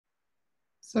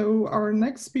So our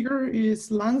next speaker is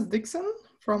Dixon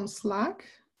from SLAC.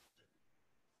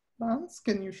 Lance,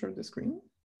 can you share the screen?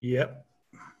 Yep.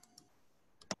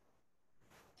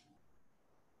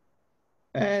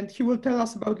 And he will tell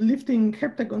us about lifting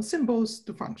heptagon symbols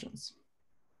to functions.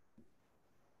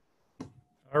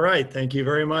 All right, thank you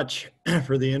very much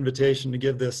for the invitation to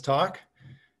give this talk.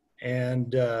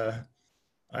 And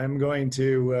I'm going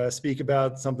to speak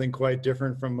about something quite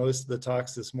different from most of the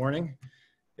talks this morning.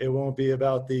 It won't be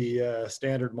about the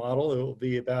standard model. It will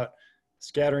be about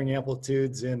scattering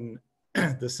amplitudes in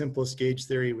the simplest gauge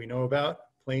theory we know about,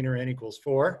 planar n equals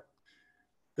 4.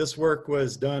 This work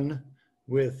was done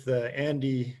with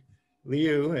Andy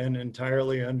Liu and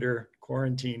entirely under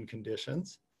quarantine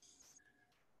conditions.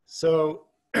 So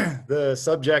the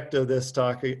subject of this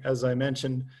talk, as I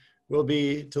mentioned, will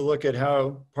be to look at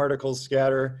how particles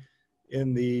scatter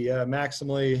in the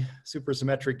maximally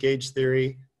supersymmetric gauge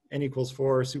theory, n equals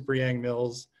 4 super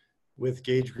Yang-Mills with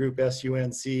gauge group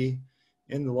SUNC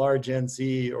in the large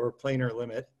NC or planar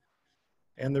limit.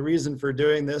 And the reason for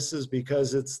doing this is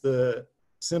because it's the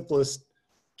simplest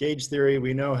gauge theory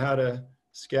we know how to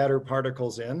scatter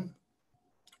particles in.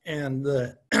 And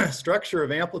the structure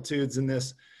of amplitudes in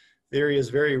this theory is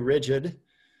very rigid.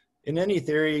 In any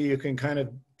theory, you can kind of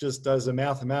just as a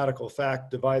mathematical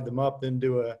fact, divide them up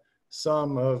into a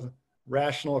sum of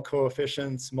rational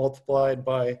coefficients multiplied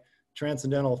by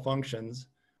transcendental functions.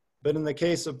 But in the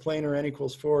case of planar n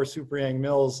equals 4 super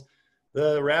Yang-Mills,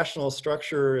 the rational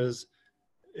structure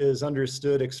is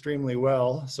understood extremely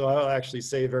well. So I'll actually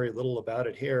say very little about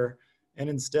it here. And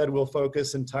instead, we'll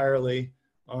focus entirely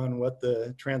on what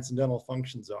the transcendental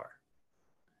functions are.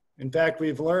 In fact,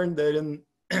 we've learned that in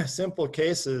simple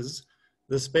cases,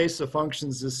 the space of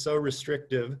functions is so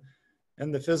restrictive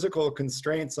and the physical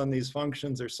constraints on these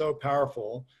functions are so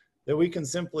powerful that we can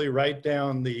simply write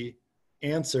down the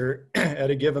answer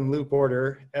at a given loop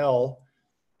order, L,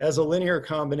 as a linear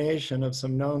combination of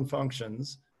some known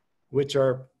functions, which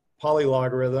are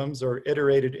polylogarithms or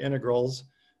iterated integrals,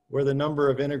 where the number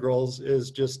of integrals is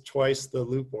just twice the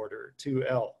loop order,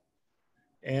 2L.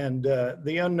 And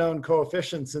the unknown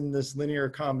coefficients in this linear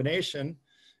combination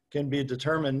can be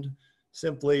determined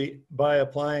simply by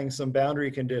applying some boundary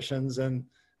conditions and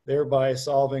thereby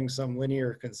solving some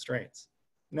linear constraints.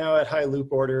 Now at high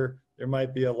loop order, there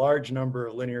might be a large number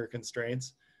of linear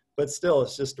constraints, but still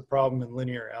it's just a problem in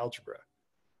linear algebra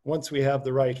once we have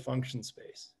the right function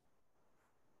space.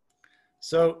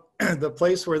 So the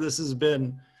place where this has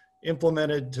been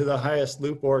implemented to the highest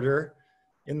loop order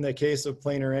in the case of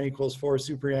planar n equals 4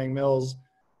 super Yang-Mills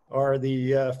are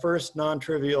the first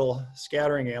non-trivial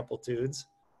scattering amplitudes.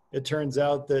 It turns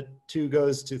out that 2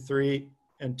 goes to 3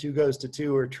 and 2 goes to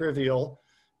 2 are trivial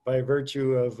by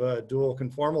virtue of dual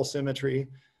conformal symmetry.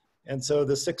 And so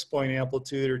the 6-point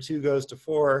amplitude, or 2 goes to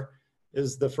 4,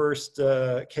 is the first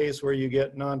case where you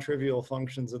get non-trivial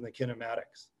functions in the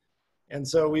kinematics. And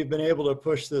so we've been able to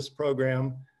push this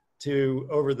program to,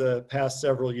 over the past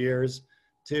several years,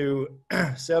 to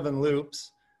 7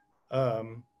 loops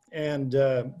and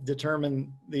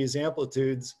determine these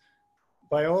amplitudes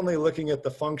by only looking at the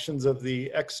functions of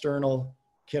the external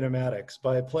kinematics,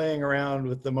 by playing around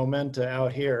with the momenta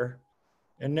out here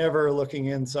and never looking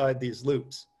inside these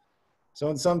loops. So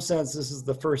in some sense, this is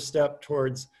the first step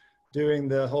towards doing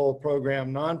the whole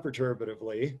program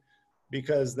non-perturbatively,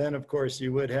 because then of course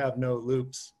you would have no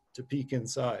loops to peek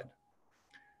inside.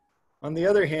 On the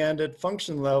other hand, at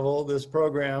function level, this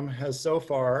program has so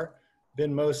far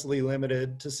been mostly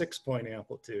limited to 6-point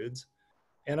amplitudes.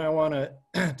 And I want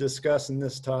to discuss in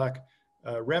this talk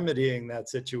remedying that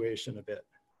situation a bit.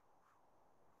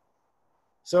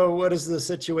 So what is the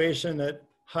situation at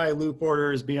high loop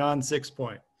orders beyond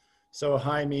 6-point? So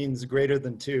high means greater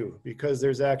than 2, because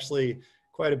there's actually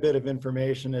quite a bit of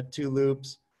information at 2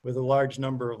 loops with a large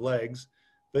number of legs.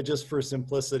 But just for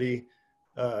simplicity,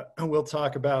 we'll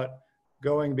talk about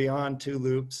going beyond 2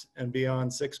 loops and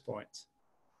beyond 6 points.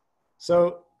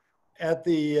 So at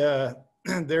the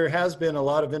there has been a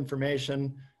lot of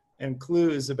information and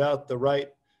clues about the right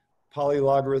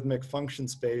polylogarithmic function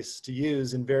space to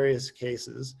use in various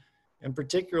cases, and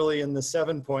particularly in the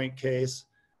 7-point case,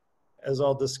 as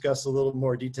I'll discuss a little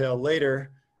more detail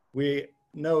later, we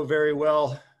know very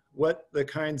well what the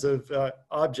kinds of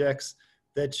objects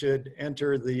that should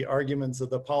enter the arguments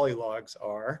of the polylogs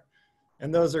are,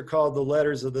 and those are called the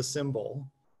letters of the symbol.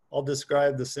 I'll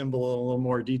describe the symbol in a little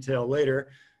more detail later,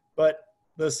 but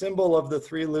the symbol of the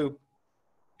 3-loop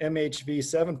MHV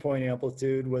 7-point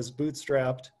amplitude was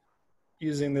bootstrapped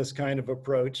using this kind of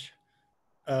approach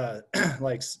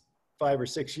like 5 or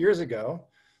 6 years ago.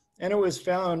 And it was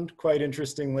found, quite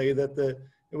interestingly, that the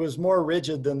it was more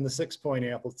rigid than the 6-point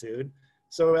amplitude.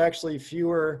 So actually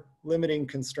fewer limiting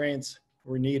constraints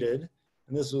were needed.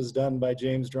 And this was done by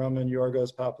James Drummond,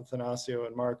 Yorgos Papathanasiou,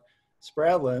 and Mark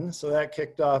Spradlin. So that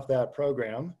kicked off that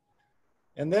program.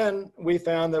 And then we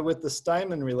found that with the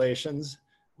Steinman relations,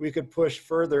 we could push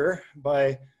further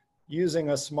by using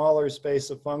a smaller space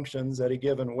of functions at a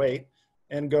given weight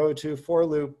and go to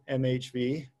 4-loop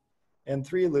MHV and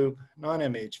 3-loop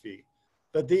non-MHV.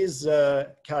 But these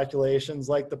calculations,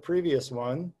 like the previous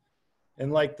one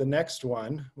and like the next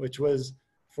one, which was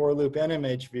 4-loop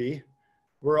NMHV,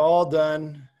 were all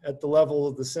done at the level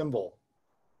of the symbol.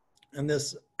 And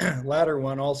this latter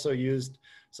one also used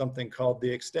something called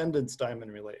the extended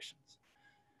Steinman relations.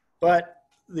 But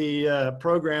the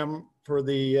program for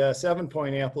the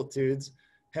 7-point amplitudes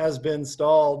has been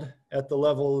stalled at the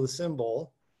level of the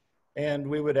symbol, and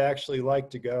we would actually like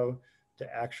to go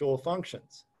to actual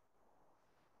functions.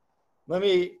 Let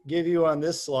me give you on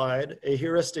this slide a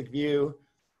heuristic view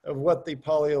of what the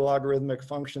polylogarithmic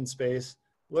function space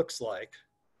looks like.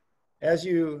 As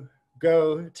you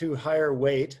go to higher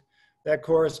weight, that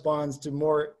corresponds to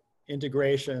more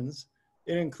integrations.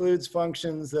 It includes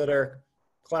functions that are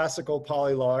classical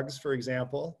polylogs, for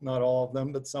example, not all of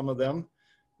them, but some of them,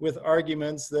 with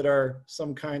arguments that are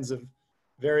some kinds of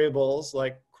variables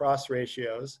like cross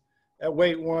ratios. At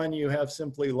weight 1, you have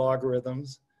simply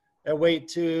logarithms. At weight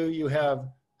 2, you have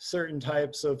certain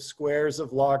types of squares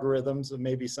of logarithms of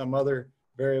maybe some other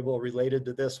variable related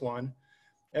to this one.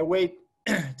 At weight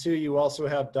 2, you also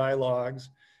have dilogs.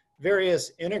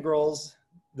 Various integrals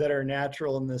that are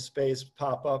natural in this space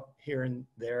pop up here and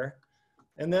there.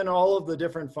 And then all of the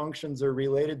different functions are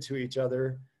related to each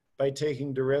other by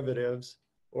taking derivatives,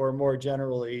 or more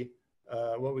generally,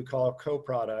 what we call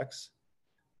coproducts.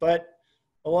 But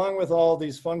along with all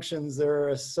these functions, there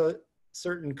are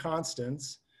certain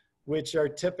constants, which are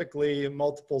typically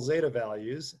multiple zeta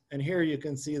values. And here you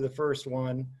can see the first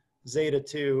one, zeta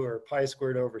 2, or pi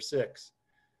squared over 6.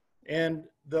 And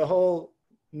the whole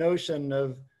notion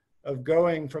of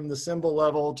going from the symbol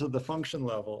level to the function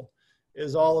level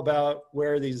is all about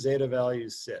where these zeta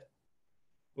values sit.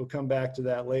 We'll come back to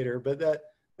that later, but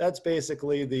that's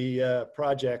basically the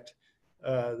project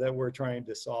that we're trying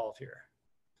to solve here.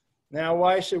 Now,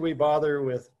 why should we bother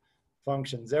with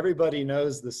functions? Everybody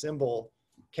knows the symbol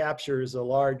captures a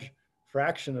large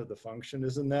fraction of the function.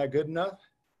 Isn't that good enough?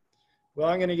 Well,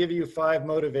 I'm going to give you 5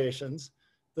 motivations.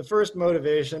 The first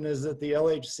motivation is that the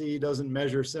LHC doesn't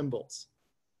measure symbols.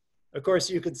 Of course,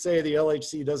 you could say the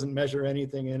LHC doesn't measure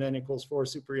anything in n equals 4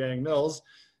 super Yang mills,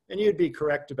 and you'd be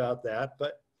correct about that,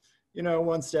 but you know,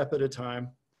 one step at a time.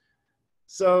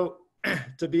 So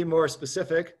to be more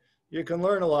specific, you can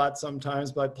learn a lot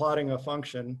sometimes by plotting a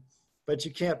function, but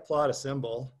you can't plot a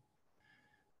symbol.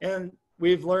 And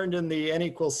we've learned in the n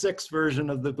equals 6 version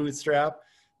of the Bootstrap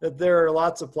that there are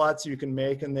lots of plots you can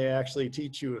make, and they actually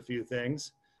teach you a few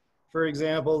things. For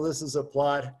example, this is a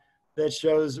plot that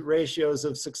shows ratios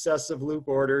of successive loop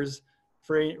orders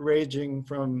ranging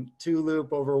from 2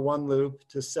 loop over 1 loop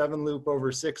to 7 loop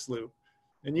over 6 loop.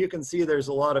 And you can see there's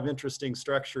a lot of interesting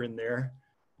structure in there,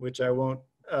 which I won't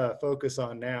focus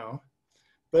on now.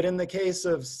 But in the case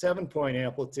of 7-point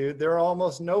amplitude, there are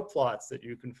almost no plots that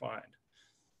you can find.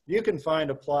 You can find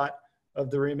a plot of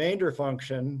the remainder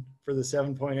function for the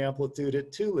 7-point amplitude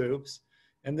at 2 loops.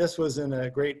 And this was in a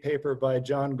great paper by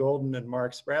John Golden and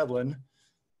Mark Spradlin.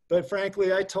 But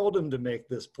frankly, I told him to make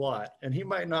this plot, and he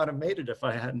might not have made it if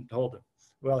I hadn't told him.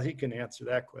 Well, he can answer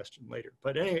that question later.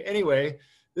 But anyway,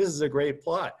 this is a great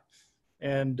plot.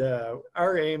 And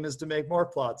our aim is to make more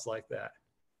plots like that.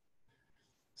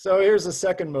 So here's a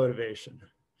second motivation.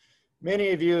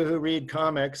 Many of you who read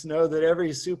comics know that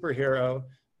every superhero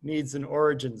needs an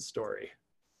origin story.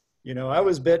 You know, I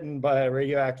was bitten by a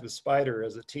radioactive spider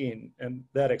as a teen, and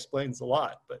that explains a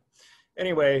lot. But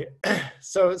anyway,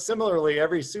 so similarly,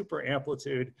 every super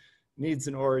amplitude needs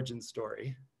an origin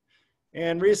story.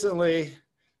 And recently,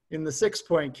 in the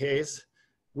 6-point case,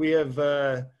 we have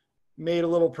made a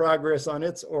little progress on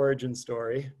its origin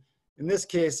story. In this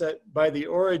case, by the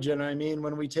origin, I mean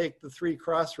when we take the 3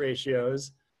 cross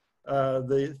ratios,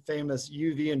 the famous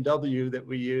U, V, and W that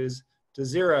we use to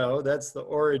 0, that's the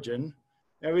origin.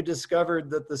 And we discovered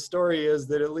that the story is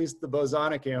that at least the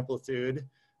bosonic amplitude,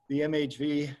 the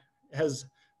MHV, has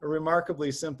a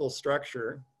remarkably simple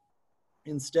structure.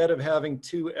 Instead of having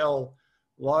 2 L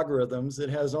logarithms, it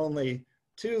has only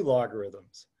 2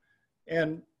 logarithms.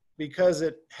 And because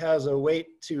it has a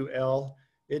weight 2L,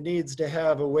 it needs to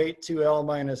have a weight 2L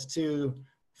minus 2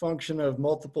 function of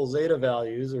multiple zeta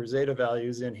values, or zeta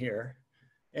values in here.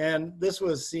 And this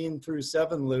was seen through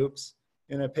 7 loops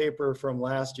in a paper from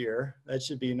last year. That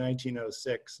should be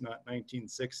 1906, not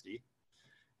 1960.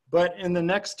 But in the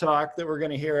next talk that we're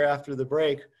going to hear after the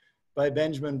break by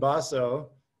Benjamin Basso,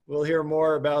 we'll hear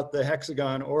more about the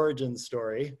hexagon origin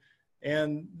story.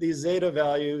 And these zeta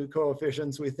value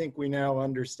coefficients, we think we now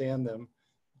understand them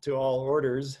to all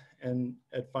orders and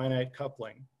at finite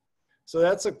coupling. So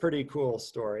that's a pretty cool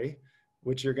story,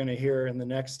 which you're going to hear in the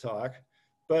next talk.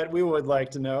 But we would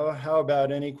like to know, how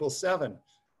about n equals 7?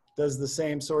 Does the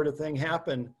same sort of thing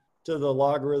happen to the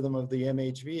logarithm of the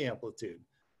MHV amplitude?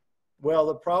 Well,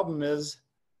 the problem is,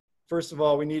 first of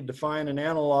all, we need to find an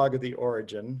analog of the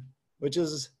origin, which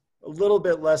is a little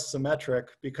bit less symmetric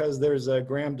because there's a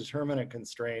Graham determinant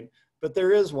constraint, but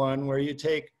there is one where you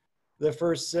take the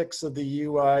first 6 of the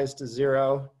UIs to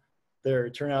 0. There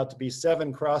turn out to be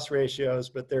 7 cross ratios,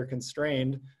 but they're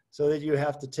constrained so that you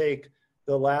have to take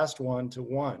the last one to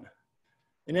 1.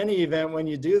 In any event, when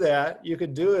you do that, you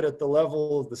could do it at the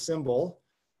level of the symbol,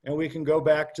 and we can go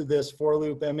back to this for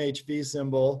loop MHV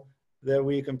symbol that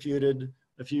we computed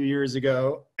a few years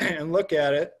ago and look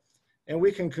at it, and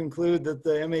we can conclude that the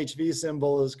MHV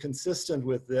symbol is consistent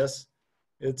with this.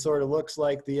 It sort of looks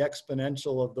like the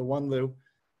exponential of the one loop,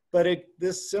 but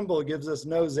this symbol gives us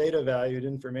no zeta valued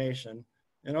information,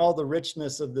 and all the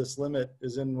richness of this limit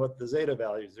is in what the zeta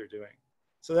values are doing.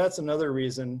 So that's another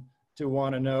reason to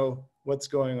want to know what's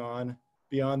going on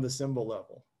beyond the symbol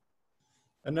level.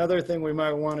 Another thing we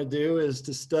might want to do is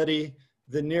to study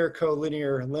the near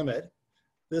collinear limit.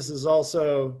 This is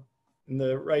also, in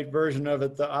the right version of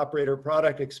it, the operator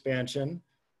product expansion.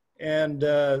 And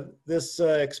this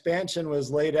expansion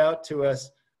was laid out to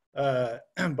us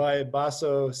by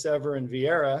Basso, Sever, and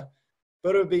Vieira,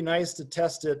 but it would be nice to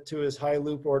test it to as high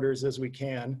loop orders as we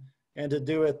can and to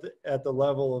do it at the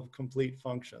level of complete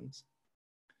functions.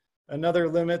 Another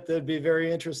limit that'd be very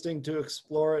interesting to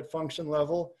explore at function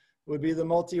level would be the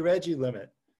multi-regi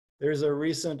limit. There's a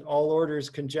recent all orders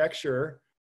conjecture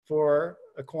for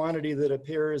a quantity that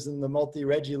appears in the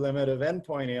multi-regi limit of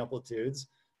n-point amplitudes,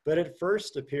 but it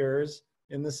first appears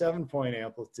in the 7-point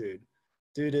amplitude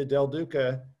due to Del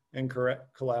Duca and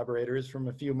collaborators from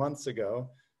a few months ago.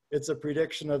 It's a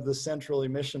prediction of the central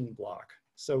emission block.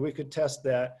 So we could test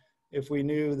that if we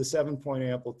knew the 7-point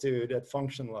amplitude at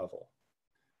function level.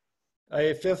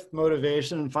 A fifth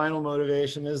motivation and final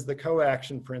motivation is the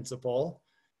coaction principle.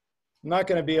 I'm not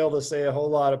going to be able to say a whole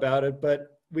lot about it,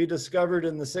 but we discovered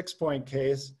in the 6-point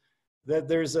case that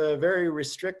there's a very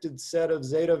restricted set of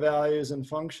zeta values and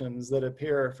functions that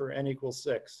appear for n equals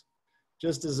 6.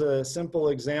 Just as a simple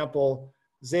example,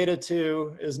 zeta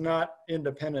 2 is not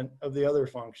independent of the other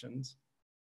functions,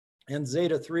 and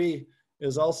zeta 3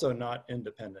 is also not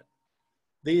independent.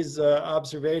 These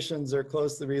observations are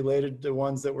closely related to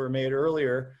ones that were made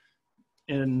earlier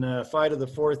in phi to the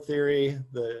 4th theory,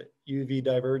 the UV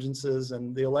divergences,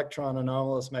 and the electron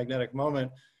anomalous magnetic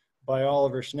moment by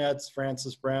Oliver Schnetz,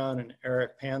 Francis Brown, and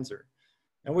Eric Panzer.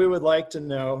 And we would like to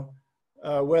know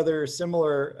whether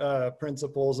similar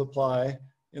principles apply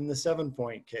in the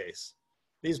 7-point case.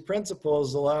 These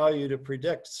principles allow you to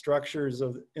predict structures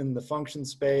in the function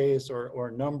space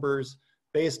or numbers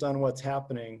based on what's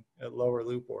happening at lower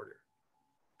loop order.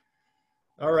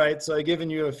 All right, so I've given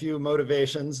you a few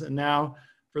motivations, and now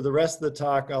for the rest of the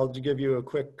talk, I'll give you a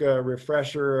quick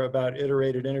refresher about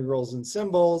iterated integrals and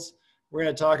symbols. We're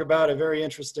going to talk about a very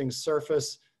interesting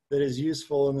surface that is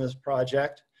useful in this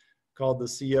project called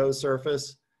the CO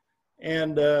surface,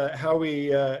 and how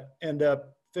we end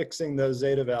up fixing those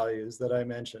zeta values that I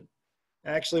mentioned.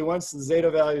 Actually, once the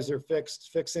zeta values are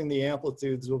fixed, fixing the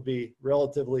amplitudes will be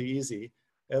relatively easy,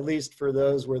 at least for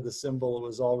those where the symbol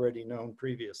was already known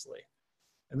previously.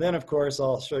 And then, of course,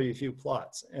 I'll show you a few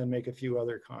plots and make a few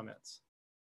other comments.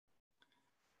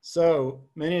 So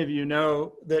many of you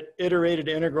know that iterated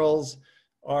integrals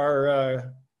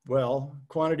are, well,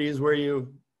 quantities where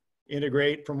you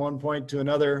integrate from one point to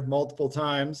another multiple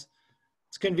times.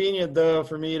 It's convenient, though,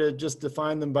 for me to just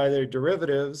define them by their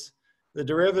derivatives. The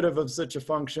derivative of such a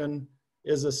function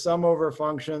is a sum over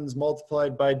functions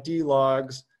multiplied by d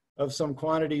logs of some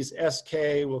quantities sk,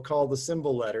 we'll call the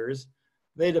symbol letters.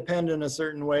 They depend in a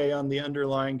certain way on the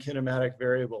underlying kinematic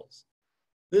variables.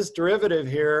 This derivative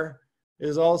here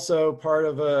is also part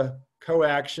of a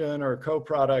coaction or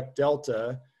coproduct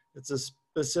delta. It's a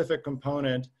specific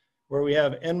component where we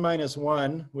have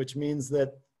n-1, which means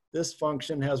that this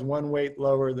function has one weight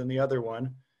lower than the other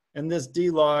one. And this d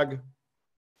log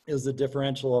is the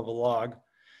differential of a log.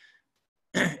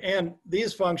 And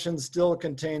these functions still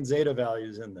contain zeta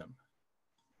values in them.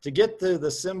 To get to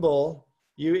the symbol,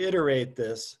 you iterate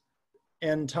this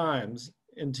n times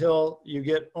until you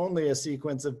get only a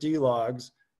sequence of d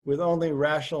logs with only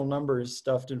rational numbers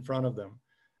stuffed in front of them.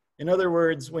 In other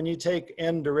words, when you take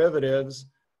n derivatives,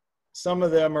 some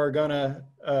of them are gonna,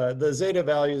 the zeta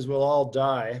values will all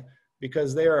die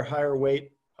because they are higher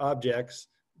weight objects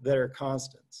that are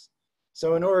constants.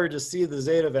 So in order to see the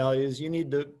zeta values, you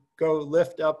need to go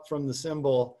lift up from the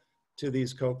symbol to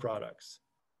these coproducts.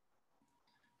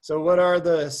 So what are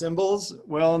the symbols?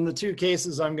 Well, in the two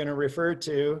cases I'm going to refer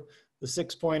to, the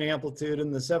 6-point amplitude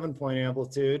and the 7-point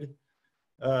amplitude,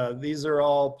 these are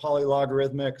all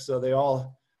polylogarithmic, so they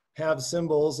all have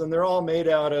symbols, and they're all made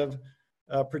out of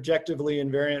projectively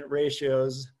invariant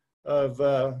ratios of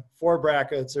 4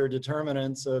 brackets or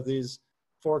determinants of these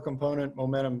 4-component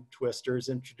momentum twisters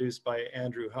introduced by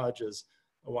Andrew Hodges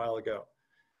a while ago.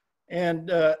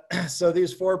 And so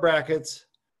these 4 brackets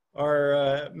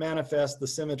are manifest the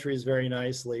symmetries very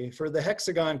nicely. For the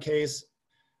hexagon case,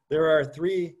 there are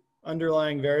 3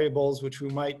 underlying variables which we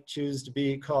might choose to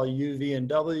be called U, V, and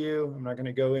W. I'm not going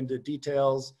to go into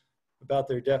details about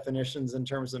their definitions in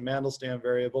terms of Mandelstam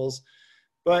variables,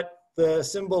 but the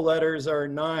symbol letters are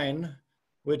 9,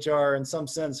 which are in some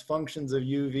sense functions of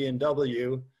U, V, and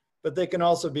W, but they can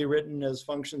also be written as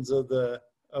functions of the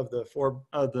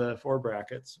four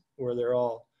brackets, where they're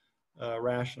all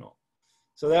rational.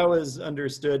 So that was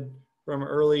understood from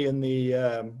early in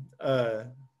the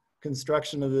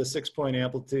construction of the 6-point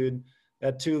amplitude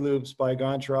at 2 loops by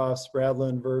Goncharov,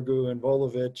 Spradlin, Vergu, and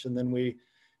Volovich, and then we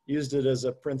used it as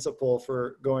a principle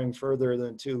for going further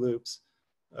than 2 loops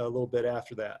a little bit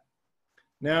after that.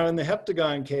 Now in the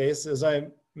heptagon case, as I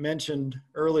mentioned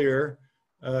earlier,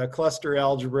 cluster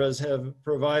algebras have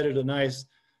provided a nice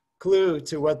clue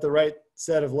to what the right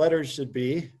set of letters should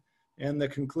be, and the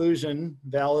conclusion,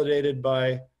 validated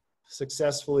by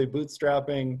successfully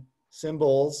bootstrapping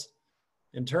symbols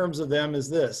in terms of them, is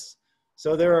this.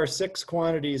 So there are 6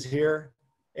 quantities here,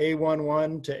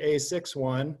 A11 to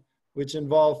A61, which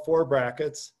involve 4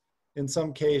 brackets, in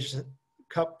some case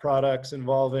cup products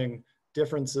involving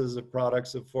differences of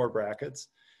products of 4 brackets.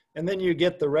 And then you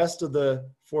get the rest of the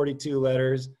 42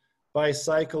 letters by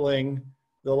cycling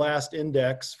the last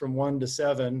index from 1 to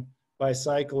 7, by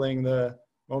cycling the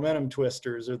momentum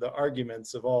twisters or the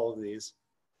arguments of all of these.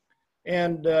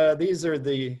 And these are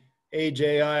the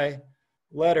AJI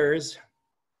letters.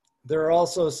 There are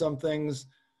also some things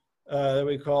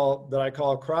that I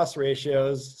call cross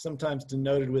ratios, sometimes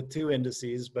denoted with 2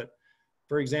 indices, but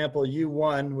for example,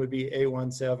 U1 would be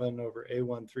A17 over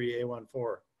A13,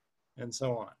 A14, and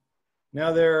so on.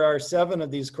 Now there are 7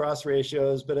 of these cross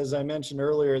ratios, but as I mentioned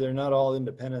earlier, they're not all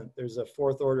independent. There's a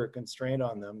 4th order constraint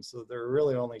on them, so there are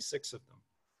really only 6 of them.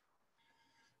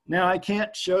 Now I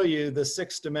can't show you the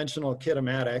 6-dimensional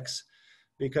kinematics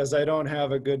because I don't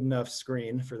have a good enough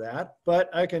screen for that, but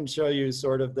I can show you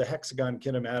sort of the hexagon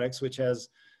kinematics, which has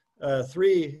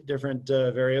 3 different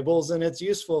variables, and it's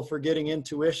useful for getting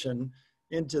intuition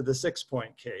into the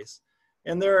 6-point case.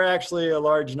 And there are actually a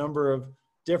large number of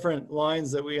different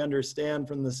lines that we understand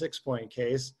from the 6-point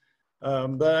case,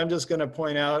 but I'm just going to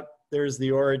point out there's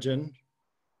the origin,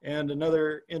 and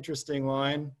another interesting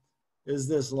line is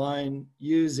this line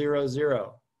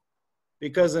U00,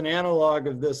 because an analog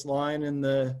of this line in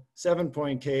the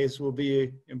 7-point case will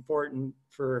be important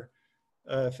for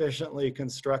efficiently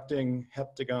constructing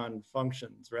heptagon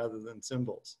functions rather than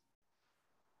symbols.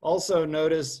 Also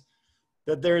notice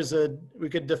that we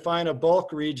could define a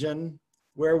bulk region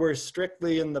where we're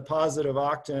strictly in the positive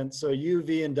octant, so U,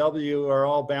 V, and W are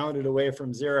all bounded away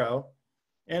from 0,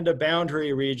 and a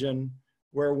boundary region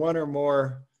where 1 or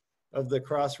more of the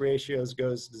cross ratios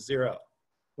goes to 0.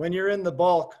 When you're in the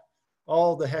bulk,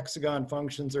 all the hexagon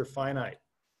functions are finite.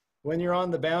 When you're on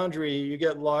the boundary, you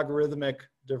get logarithmic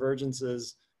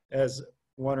divergences as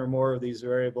 1 or more of these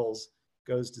variables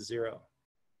goes to 0.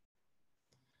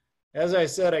 As I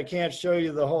said, I can't show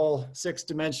you the whole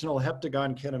 6-dimensional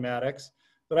heptagon kinematics,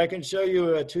 but I can show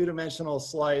you a 2-dimensional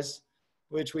slice,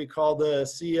 which we call the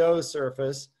CO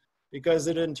surface, because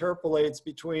it interpolates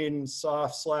between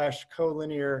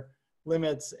soft/collinear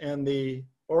limits and the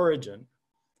origin.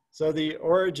 So the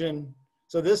origin,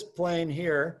 so this plane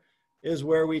here is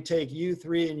where we take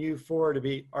U3 and U4 to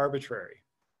be arbitrary.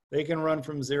 They can run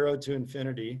from 0 to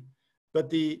infinity, but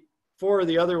the 4 of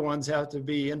the other ones have to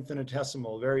be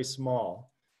infinitesimal, very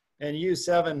small. And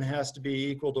U7 has to be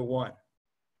equal to 1.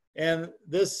 And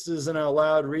this is an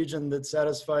allowed region that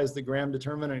satisfies the Graham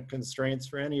determinant constraints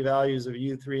for any values of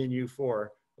U3 and U4,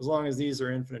 as long as these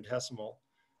are infinitesimal.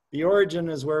 The origin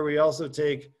is where we also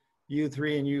take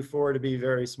U3 and U4 to be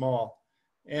very small.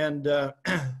 And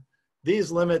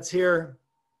these limits here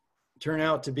turn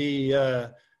out to be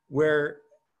where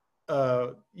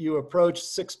you approach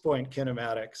 6-point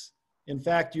kinematics in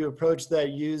fact, you approach that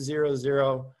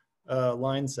U00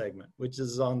 line segment, which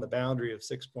is on the boundary of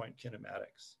 6-point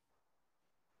kinematics.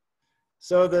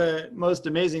 So the most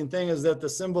amazing thing is that the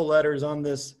symbol letters on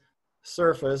this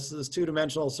surface, this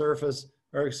two-dimensional surface,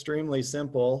 are extremely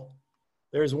simple.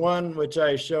 There's one which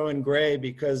I show in gray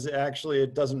because actually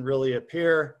it doesn't really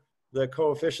appear. The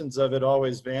coefficients of it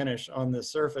always vanish on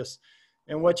this surface.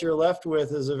 And what you're left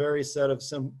with is a very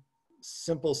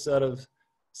simple set of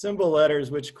symbol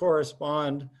letters which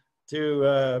correspond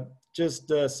to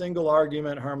just single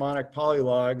argument harmonic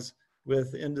polylogs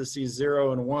with indices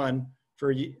 0 and 1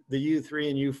 for the U3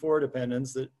 and U4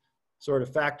 dependence that sort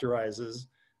of factorizes,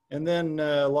 and then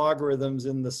logarithms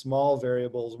in the small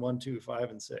variables 1, 2, 5,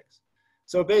 and 6.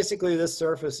 So basically this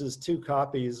surface is 2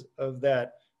 copies of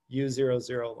that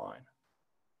U00 line.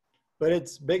 But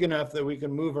it's big enough that we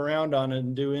can move around on it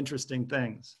and do interesting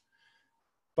things.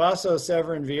 Basso,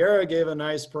 Sever, and Vieira gave a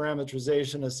nice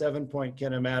parametrization of 7-point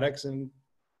kinematics and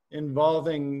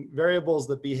involving variables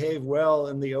that behave well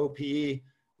in the OPE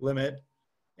limit.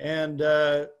 And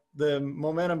the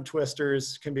momentum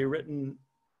twisters can be written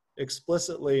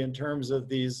explicitly in terms of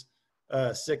these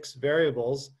 6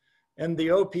 variables. And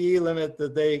the OPE limit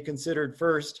that they considered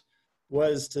first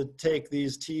was to take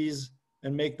these T's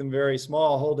and make them very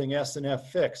small, holding S and F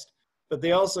fixed. But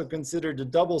they also considered a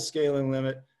double scaling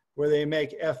limit where they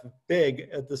make F big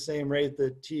at the same rate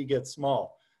that T gets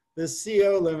small. This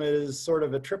CO limit is sort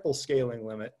of a triple scaling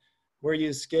limit where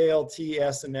you scale T,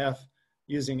 S, and F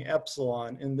using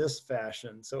epsilon in this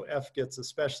fashion. So F gets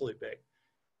especially big.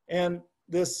 And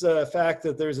this fact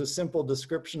that there's a simple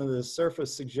description of this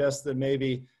surface suggests that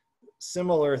maybe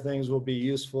similar things will be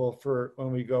useful for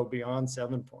when we go beyond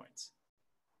 7 points.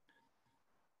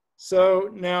 So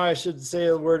now I should say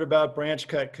a word about branch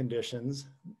cut conditions.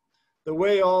 The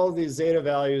way all these zeta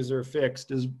values are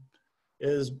fixed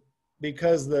is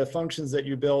because the functions that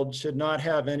you build should not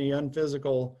have any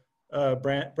unphysical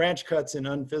branch cuts in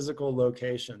unphysical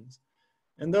locations.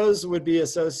 And those would be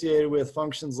associated with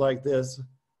functions like this,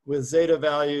 with zeta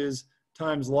values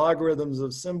times logarithms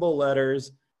of symbol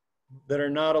letters that are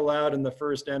not allowed in the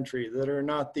first entry, that are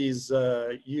not these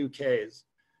UKs.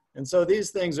 And so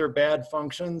these things are bad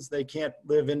functions. They can't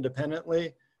live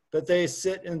independently, but they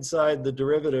sit inside the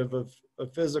derivative of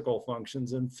physical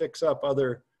functions and fix up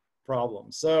other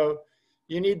problems. So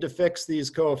you need to fix these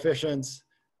coefficients,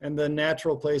 and the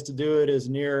natural place to do it is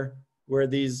near where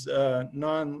these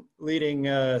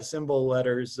non-leading symbol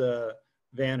letters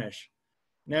vanish.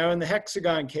 Now in the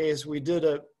hexagon case, we did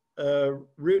a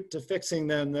route to fixing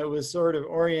them that was sort of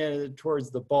oriented towards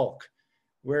the bulk,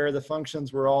 where the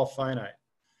functions were all finite.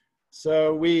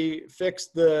 So we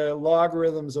fixed the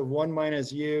logarithms of 1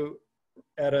 minus u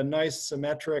at a nice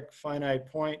symmetric finite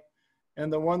point,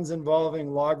 and the ones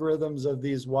involving logarithms of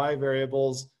these y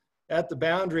variables at the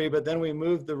boundary, but then we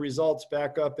moved the results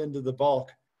back up into the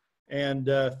bulk and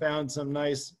found some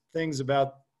nice things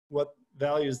about what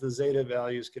values the zeta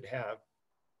values could have.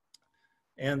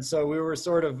 And so we were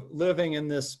sort of living in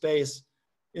this space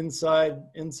inside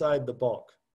the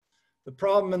bulk. The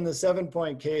problem in the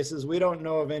 7-point case is we don't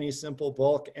know of any simple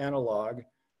bulk analog,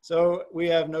 so we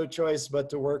have no choice but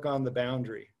to work on the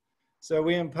boundary. So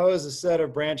we impose a set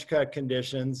of branch cut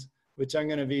conditions, which I'm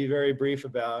going to be very brief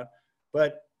about,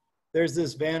 but there's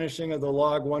this vanishing of the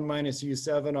log 1 minus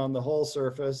u7 on the whole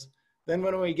surface. Then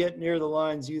when we get near the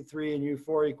lines u3 and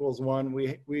u4 equals 1,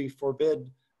 we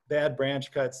forbid bad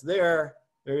branch cuts there.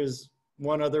 There's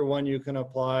one other one you can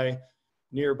apply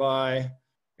nearby.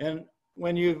 And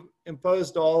when you've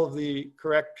imposed all of the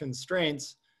correct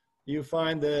constraints, you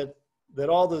find that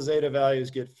all the zeta values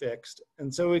get fixed.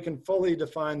 And so we can fully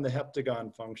define the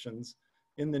heptagon functions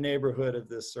in the neighborhood of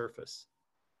this surface.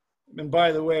 And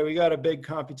by the way, we got a big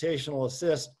computational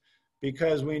assist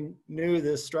because we knew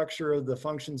the structure of the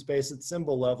function space at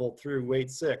symbol level through weight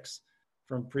 6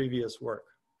 from previous work.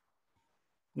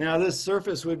 Now this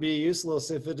surface would be useless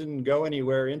if it didn't go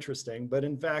anywhere interesting, but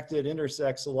in fact it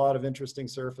intersects a lot of interesting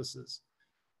surfaces.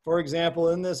 For example,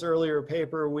 in this earlier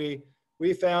paper, we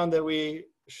found that we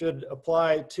should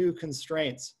apply 2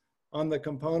 constraints on the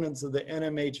components of the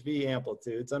NMHV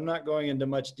amplitudes. I'm not going into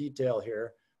much detail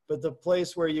here, but the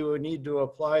place where you would need to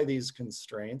apply these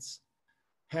constraints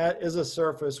is a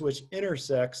surface which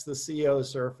intersects the CO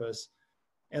surface.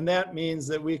 And that means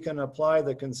that we can apply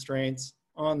the constraints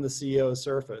on the CO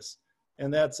surface.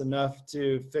 And that's enough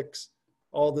to fix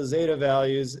all the zeta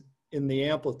values in the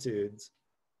amplitudes,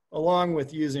 along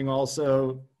with using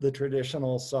also the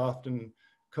traditional soft and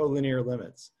collinear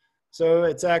limits. So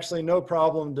it's actually no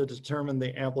problem to determine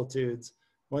the amplitudes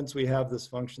once we have this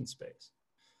function space.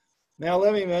 Now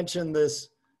let me mention this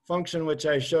function which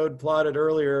I showed plotted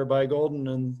earlier by Golden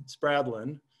and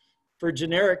Spradlin. For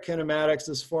generic kinematics,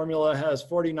 this formula has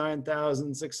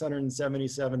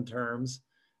 49,677 terms,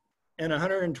 and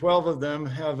 112 of them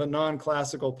have a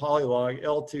non-classical polylog,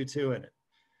 L22, in it.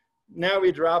 Now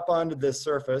we drop onto this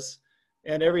surface,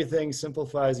 and everything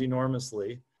simplifies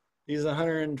enormously. These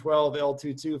 112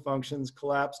 L22 functions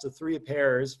collapse to 3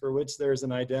 pairs for which there's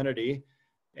an identity,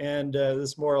 and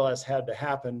this more or less had to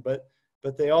happen, but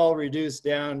they all reduce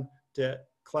down to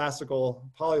classical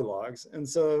polylogs. And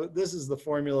so this is the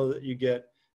formula that you get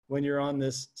when you're on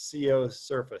this CO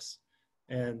surface.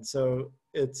 And so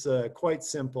it's quite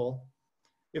simple.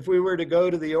 If we were to go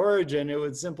to the origin, it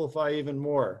would simplify even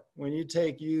more. When you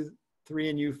take U3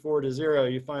 and U4 to 0,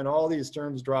 you find all these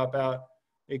terms drop out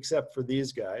except for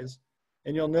these guys.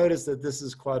 And you'll notice that this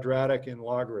is quadratic in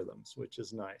logarithms, which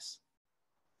is nice.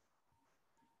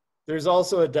 There's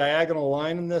also a diagonal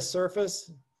line in this surface.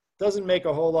 Doesn't make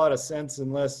a whole lot of sense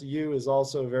unless U is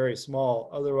also very small.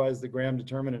 Otherwise, the gram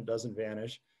determinant doesn't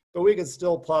vanish. But we could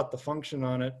still plot the function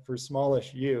on it for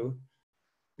smallish U.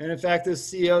 And in fact,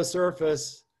 this CO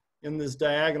surface in this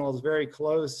diagonal is very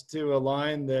close to a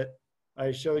line that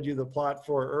I showed you the plot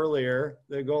for earlier,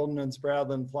 that Golden and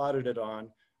Spradlin plotted it on.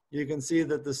 You can see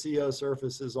that the CO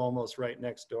surface is almost right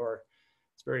next door.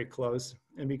 It's very close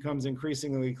and becomes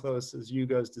increasingly close as U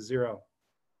goes to 0.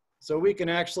 So we can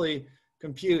actually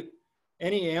compute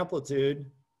any amplitude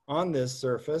on this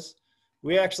surface.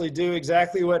 We actually do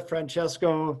exactly what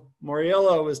Francesco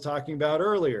Moriello was talking about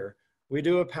earlier. We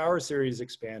do a power series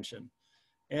expansion.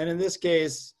 And in this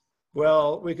case,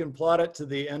 well, we can plot it to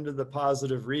the end of the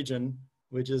positive region,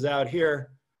 which is out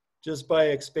here, just by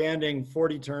expanding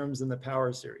 40 terms in the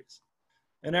power series.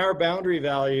 And our boundary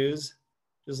values,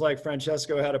 just like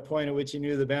Francesco had a point at which he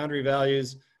knew the boundary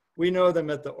values, we know them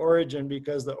at the origin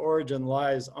because the origin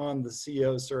lies on the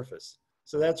CO surface.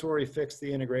 So that's where we fix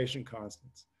the integration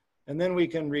constants. And then we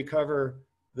can recover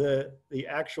the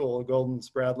actual Golden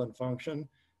Spradlin function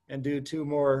and do 2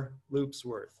 more loops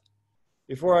worth.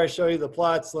 Before I show you the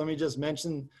plots, let me just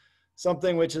mention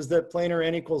something, which is that planar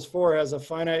n equals 4 has a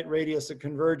finite radius of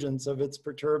convergence of its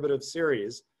perturbative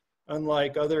series,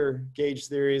 unlike other gauge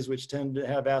theories which tend to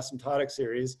have asymptotic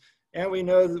series. And we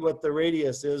know what the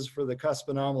radius is for the cusp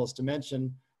anomalous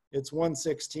dimension. It's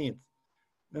 1/16.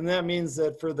 And that means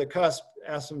that for the cusp,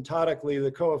 asymptotically,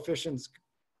 the coefficients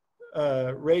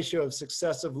ratio of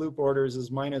successive loop orders is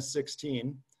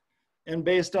 -16. And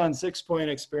based on 6-point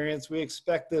experience, we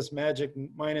expect this magic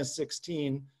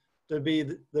 -16 to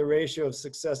be the ratio of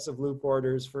successive loop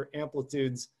orders for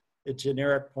amplitudes at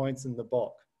generic points in the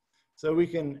bulk. So we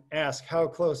can ask, how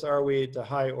close are we to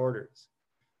high orders?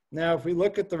 Now, if we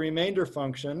look at the remainder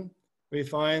function, we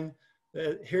find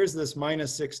that here's this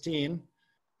 -16,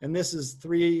 and this is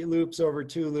 3 loops over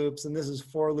 2 loops, and this is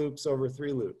 4 loops over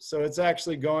 3 loops. So it's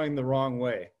actually going the wrong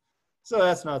way. So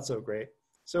that's not so great.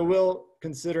 So we'll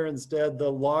consider instead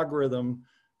the logarithm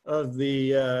of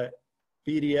the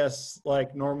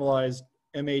BDS-like normalized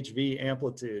MHV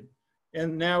amplitude.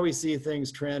 And now we see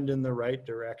things trend in the right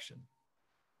direction.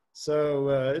 So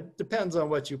it depends on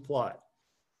what you plot.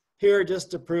 Here,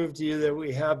 just to prove to you that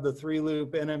we have the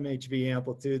 3-loop NMHV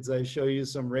amplitudes, I show you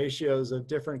some ratios of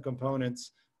different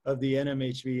components of the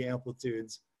NMHV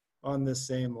amplitudes on this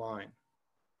same line.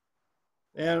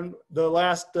 And the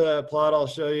last plot I'll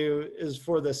show you is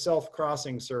for the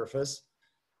self-crossing surface.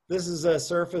 This is a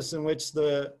surface in which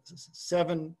the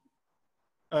 7-gon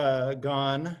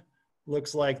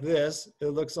looks like this. It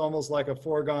looks almost like a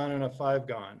 4-gon and a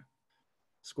 5-gon,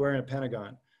 square and a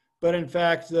pentagon. But in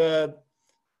fact,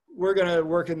 we're going to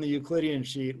work in the Euclidean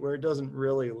sheet where it doesn't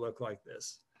really look like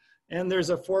this. And there's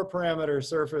a 4-parameter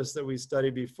surface that we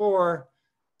studied before,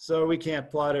 so we can't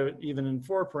plot it even in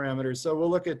 4 parameters. So we'll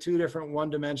look at 2 different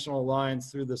 1-dimensional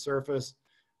lines through the surface.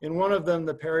 In one of them,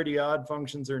 the parity odd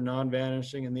functions are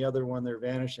non-vanishing, and the other one, they're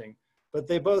vanishing. But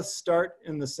they both start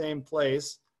in the same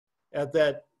place at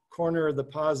that corner of the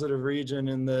positive region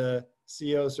in the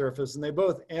CO surface, and they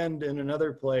both end in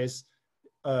another place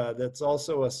that's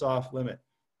also a soft limit.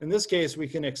 In this case, we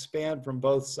can expand from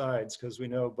both sides because we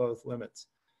know both limits.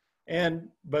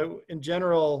 But in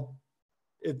general,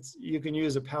 you can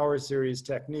use a power series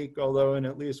technique, although in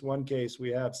at least one case,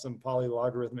 we have some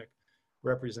polylogarithmic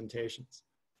representations.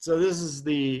 So this is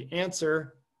the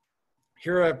answer.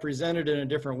 Here I've presented it in a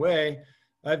different way.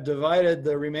 I've divided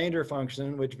the remainder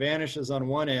function, which vanishes on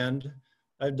one end.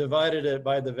 I've divided it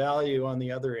by the value on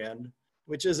the other end,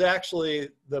 which is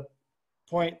actually the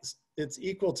point. It's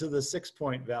equal to the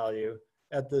 6-point value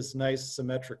at this nice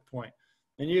symmetric point.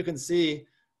 And you can see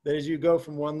that as you go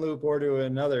from one loop or to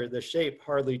another, the shape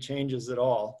hardly changes at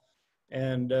all.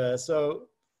 And so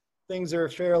things are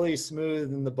fairly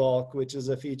smooth in the bulk, which is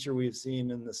a feature we've seen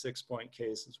in the 6-point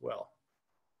case as well.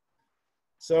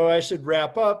 So I should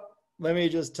wrap up. Let me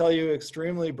just tell you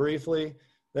extremely briefly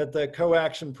that the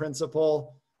coaction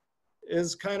principle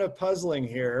is kind of puzzling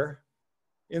here.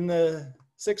 In the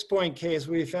 6-point case,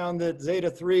 we found that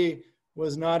zeta 3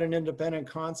 was not an independent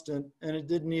constant, and it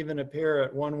didn't even appear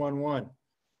at 1, 1, 1.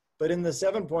 But in the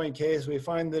 7-point case, we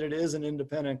find that it is an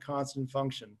independent constant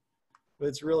function.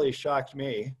 It's really shocked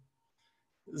me.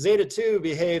 Zeta 2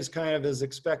 behaves kind of as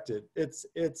expected.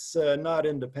 It's not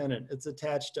independent. It's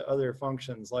attached to other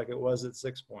functions like it was at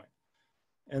 6-point.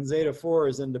 And zeta 4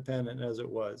 is independent as it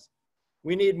was.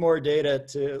 We need more data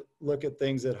to look at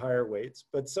things at higher weights,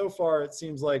 but so far it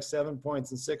seems like 7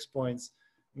 points and 6 points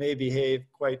may behave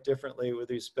quite differently with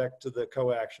respect to the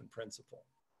coaction principle.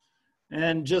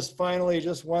 And just finally,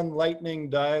 just one lightning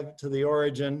dive to the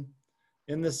origin.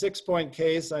 In the 6-point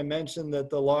case, I mentioned that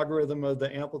the logarithm of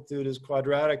the amplitude is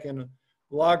quadratic in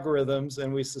logarithms,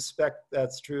 and we suspect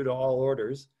that's true to all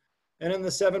orders. And in the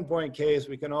 7-point case,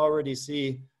 we can already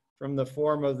see from the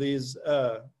form of these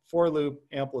for-loop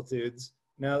amplitudes,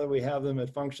 now that we have them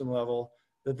at function level,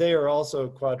 that they are also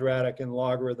quadratic in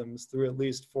logarithms through at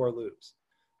least 4 loops.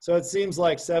 So it seems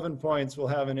like 7 points will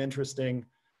have an interesting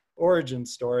origin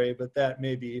story, but that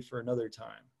may be for another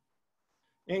time.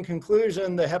 In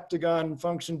conclusion, the Heptagon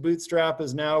function bootstrap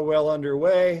is now well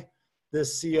underway.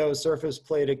 This CO surface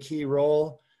played a key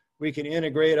role. We can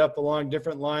integrate up along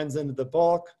different lines into the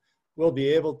bulk. We'll be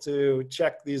able to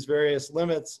check these various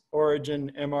limits,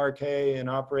 origin, MRK, and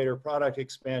operator product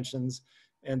expansions,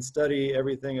 and study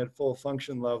everything at full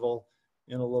function level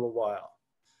in a little while.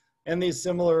 And these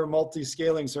similar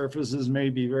multi-scaling surfaces may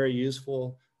be very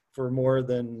useful for more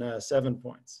than 7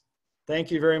 points.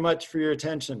 Thank you very much for your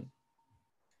attention.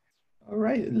 All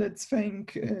right, let's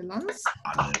thank Lance.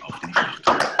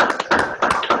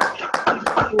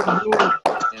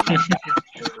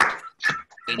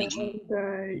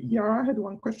 And Yara had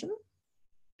one question.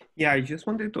 Yeah, I just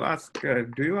wanted to ask,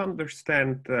 do you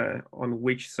understand on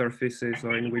which surfaces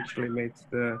or in which limits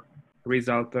the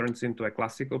result turns into a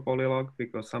classical polylog?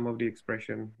 Because some of the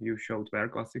expression you showed were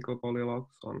classical polylogs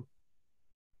on.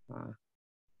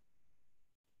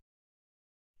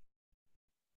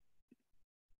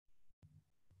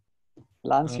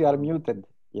 Lance, you are muted.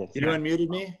 Yes. You unmuted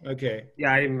me? Okay.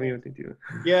 Yeah, I muted you.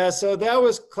 Yeah, so that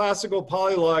was classical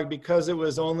polylog because it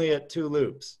was only at 2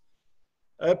 loops.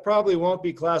 It probably won't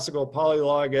be classical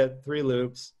polylog at 3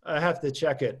 loops. I have to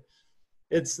check it.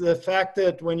 It's the fact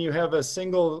that when you have a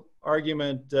single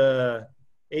argument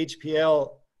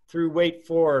HPL through weight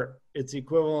 4, it's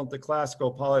equivalent to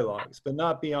classical polylogs, but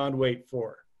not beyond weight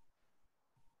 4.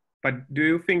 But do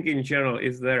you think in general,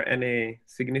 is there any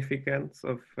significance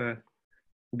of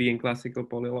being classical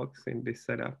polylogs in this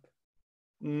setup?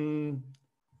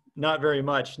 Not very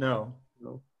much, no.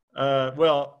 No.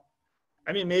 Well,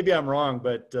 I mean, maybe I'm wrong,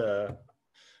 but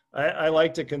I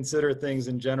like to consider things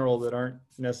in general that aren't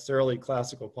necessarily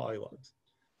classical polylogs.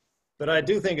 But I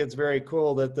do think it's very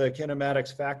cool that the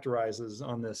kinematics factorizes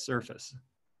on this surface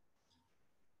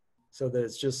so that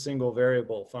it's just single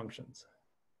variable functions.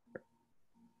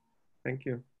 Thank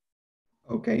you.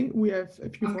 Okay, we have a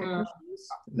few more questions.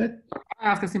 Can I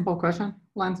ask a simple question,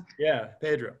 Lance? Yeah,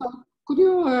 Pedro. Could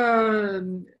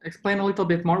you explain a little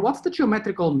bit more? What's the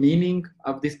geometrical meaning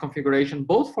of this configuration,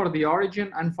 both for the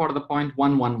origin and for the point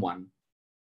 1, 1, 1?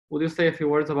 Would you say a few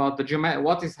words about the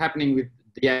what is happening with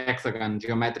the hexagon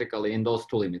geometrically in those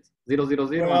 2 limits? 0, 0,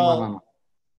 0, well, 1,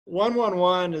 1, 1. 1,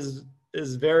 1, 1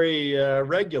 is very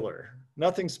regular.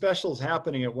 Nothing special is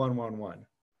happening at 1, 1, 1.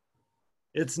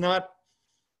 It's not,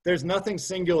 there's nothing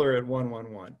singular at 1,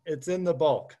 1, 1. It's in the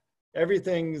bulk.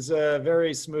 Everything's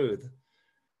very smooth.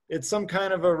 It's some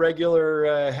kind of a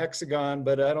regular hexagon,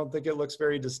 but I don't think it looks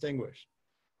very distinguished.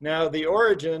 Now, the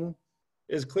origin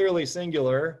is clearly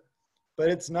singular, but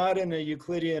it's not in a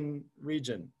Euclidean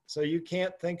region. So you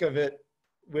can't think of it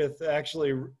with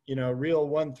actually, you know, real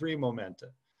 1-3 momenta.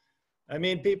 I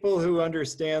mean, people who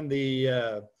understand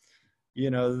the, you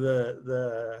know,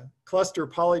 the cluster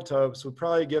polytopes would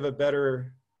probably give a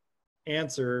better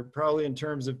answer, probably in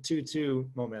terms of 2-2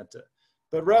 momenta.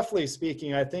 But roughly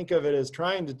speaking, I think of it as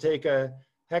trying to take a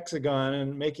hexagon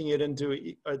and making it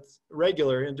into a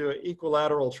regular, into an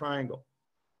equilateral triangle.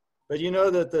 But you know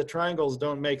that the triangles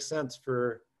don't make sense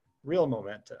for real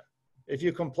momenta. If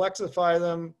you complexify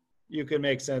them, you can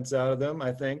make sense out of them,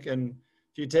 I think. And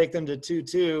if you take them to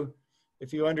 2-2,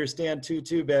 if you understand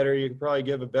 2-2 better, you can probably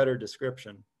give a better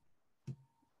description.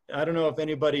 I don't know if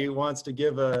anybody wants to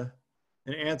give an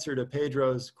answer to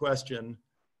Pedro's question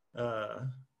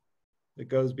that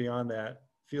goes beyond that.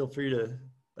 Feel free to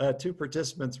two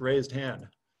participants raised hand.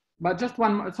 But just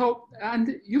one more. So,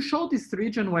 and you showed this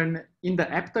region when in the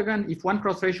heptagon, if one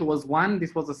cross ratio was 1,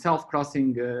 this was a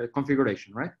self-crossing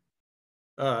configuration, right?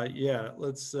 Yeah,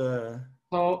 let's...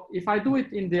 So if I do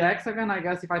it in the hexagon, I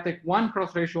guess if I take one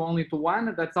cross ratio only to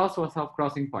 1, that's also a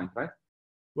self-crossing point, right?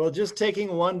 Well, just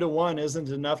taking 1 to 1 isn't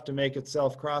enough to make it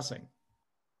self-crossing.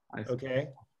 Okay.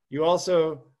 You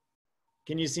also,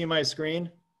 can you see my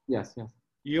screen? Yes, yes.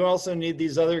 You also need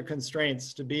these other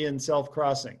constraints to be in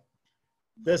self-crossing.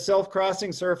 The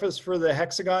self-crossing surface for the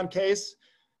hexagon case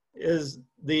is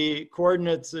the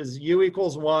coordinates is u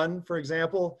equals 1, for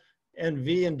example, and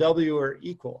v and w are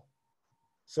equal.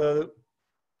 So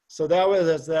that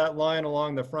was that line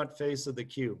along the front face of the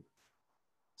cube.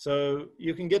 So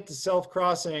you can get to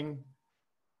self-crossing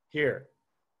here.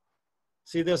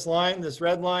 See this line, this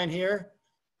red line here?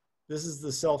 This is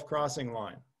the self-crossing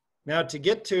line. Now to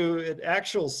get to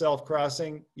actual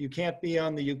self-crossing, you can't be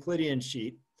on the Euclidean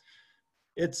sheet.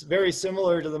 It's very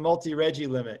similar to the multi-regi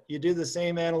limit. You do the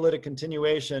same analytic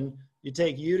continuation. You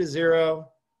take u to 0,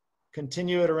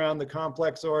 continue it around the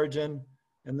complex origin,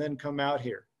 and then come out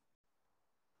here.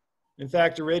 In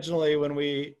fact, originally when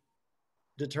we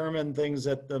determined things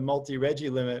at the multi-regi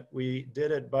limit, we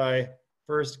did it by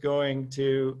first going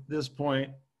to this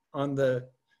point on the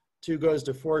 2 goes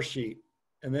to 4 sheet,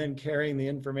 and then carrying the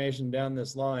information down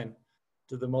this line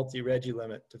to the multi-regi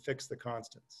limit to fix the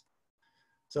constants.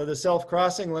 So the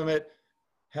self-crossing limit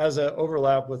has an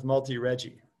overlap with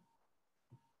multi-regi,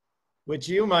 which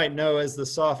you might know as the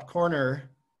soft corner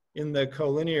in the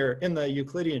collinear, in the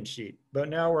Euclidean sheet, but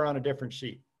now we're on a different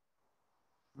sheet.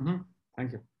 Mm-hmm.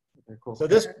 Thank you. Okay, cool. So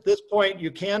this point,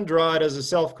 you can draw it as a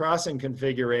self-crossing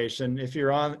configuration if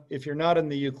you're not in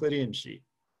the Euclidean sheet.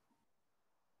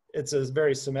 It's a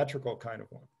very symmetrical kind of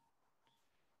one.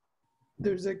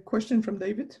 There's a question from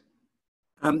David.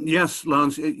 Yes,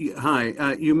 Lance,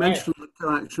 hi. You mentioned the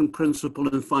co-action principle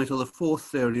in Phyto the 4th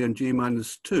theory in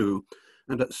G-2,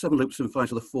 and at 7 loops in Phyto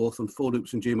the 4th and 4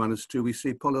 loops in G-2, we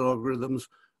see polylogarithms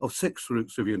of 6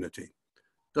 roots of unity.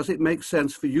 Does it make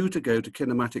sense for you to go to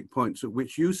kinematic points at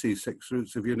which you see 6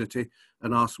 roots of unity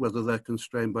and ask whether they're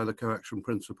constrained by the co-action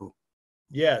principle?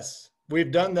 Yes,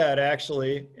 we've done that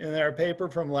actually in our paper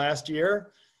from last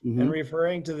year. Mm-hmm. And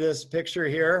referring to this picture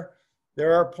here,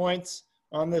 there are points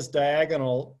on this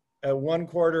diagonal at 1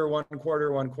 quarter, 1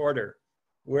 quarter, 1 quarter,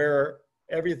 where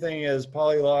everything is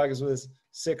polylogs with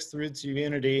 6 roots of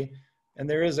unity, and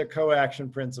there is a co-action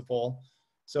principle.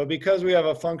 So because we have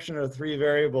a function of 3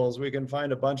 variables, we can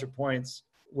find a bunch of points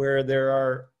where there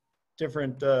are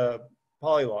different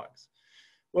polylogs.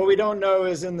 What we don't know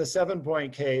is in the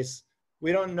 7-point case,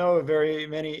 we don't know very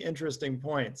many interesting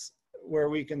points where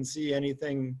we can see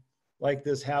anything like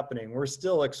this happening. We're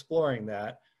still exploring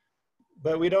that,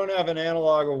 but we don't have an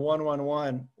analog of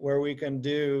 111 where we can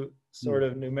do sort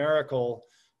of numerical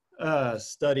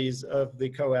studies of the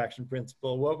co-action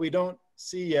principle. What we don't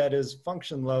see yet is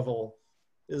function level,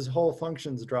 is whole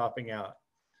functions dropping out.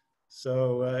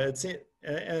 So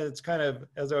it's kind of,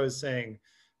 as I was saying,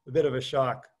 a bit of a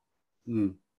shock.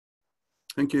 Mm.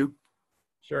 Thank you.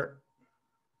 Sure.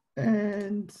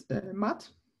 And Matt?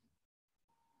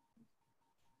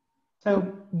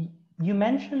 So you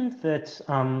mentioned that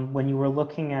when you were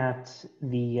looking at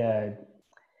the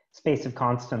space of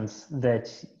constants,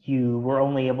 that you were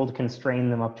only able to constrain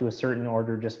them up to a certain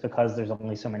order just because there's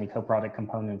only so many coproduct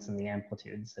components in the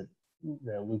amplitudes, that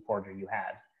the loop order you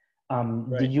had.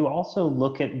 Right. Did you also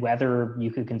look at whether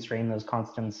you could constrain those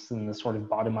constants in the sort of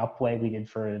bottom-up way we did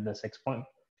for the 6-point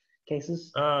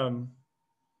cases?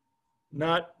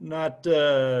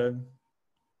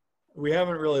 We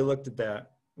haven't really looked at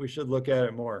that. We should look at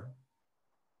it more.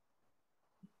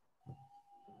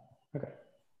 Okay.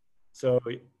 So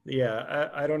yeah,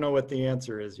 I don't know what the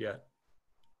answer is yet.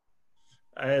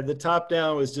 The top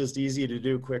down was just easy to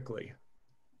do quickly.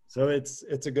 So it's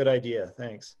a good idea,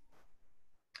 thanks.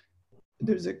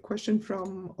 There's a question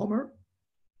from Omer.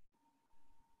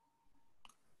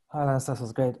 Hi, Lance, that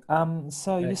was great.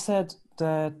 So you said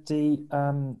that the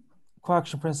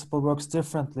co-action principle works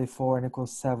differently for n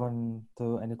equals 7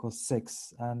 to n equals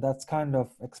 6, and that's kind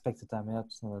of expected. I mean,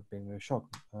 that's not being very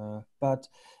shocked. But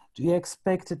do you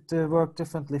expect it to work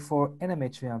differently for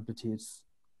NMHV amplitudes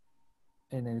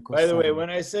in n equals 7? By the way, when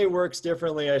I say works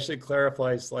differently, I should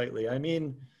clarify slightly. I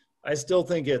mean, I still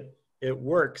think it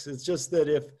works. It's just that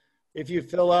if you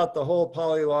fill out the whole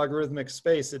polylogarithmic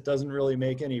space, it doesn't really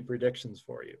make any predictions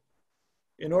for you.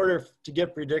 In order to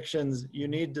get predictions, you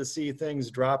need to see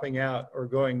things dropping out or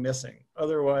going missing.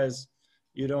 Otherwise,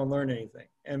 you don't learn anything.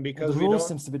 And because the rule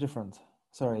seems to be different.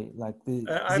 Sorry, like the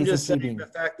I'm just saying the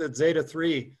fact that zeta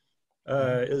 3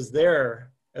 is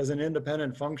there as an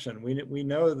independent function. We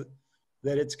know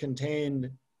that it's contained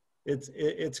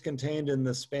in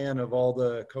the span of all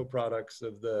the coproducts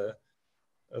of the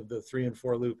 3 and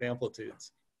 4 loop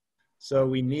amplitudes. So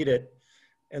we need it.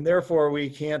 And therefore we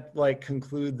can't like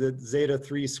conclude that zeta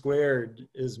 3 squared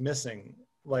is missing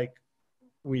like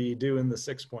we do in the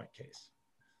 6-point case.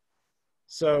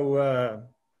 So,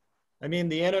 I mean,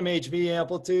 the NMHV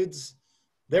amplitudes,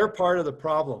 they're part of the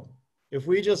problem. If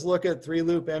we just look at 3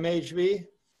 loop MHV,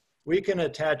 we can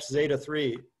attach zeta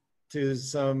 3 to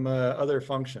some other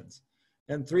functions.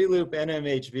 And 3 loop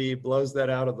NMHV blows that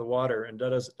out of the water and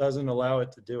doesn't allow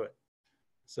it to do it.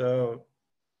 So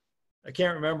I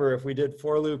can't remember if we did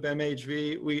 4 loop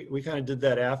MHV, we kind of did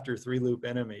that after 3 loop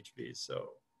NMHV. So,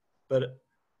 but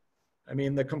I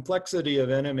mean, the complexity of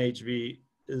NMHV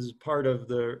is part of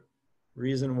the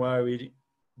reason why we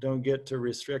don't get to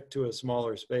restrict to a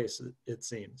smaller space, it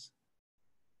seems.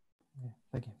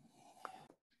 Thank you.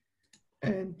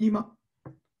 And Dima.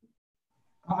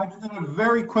 I just have a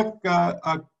very quick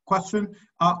question.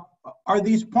 Are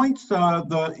these points,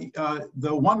 the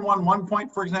 111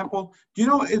 point, for example, do you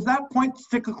know, is that point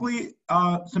cyclically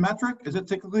symmetric? Is it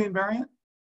cyclically invariant?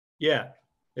 Yeah,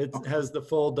 it has the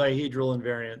full dihedral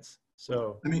invariance.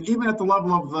 So I mean, even at the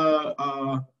level of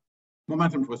the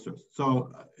momentum twisters.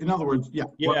 So in other words, yeah.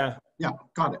 Yeah. Yeah,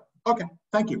 got it. Okay,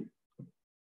 thank you.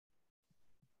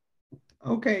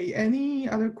 Okay, any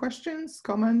other questions,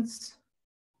 comments?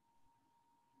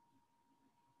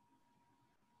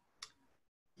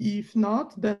 If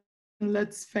not, then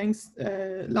let's thanks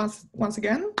Lance once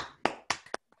again.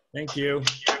 Thank you.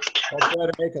 I'll try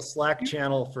to make a Slack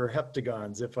channel for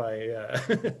heptagons if I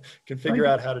can figure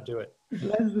out how to do it.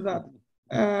 Let's do that.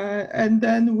 And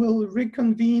then we'll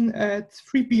reconvene at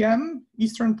 3 p.m.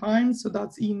 Eastern time, so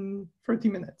that's in 30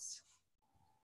 minutes.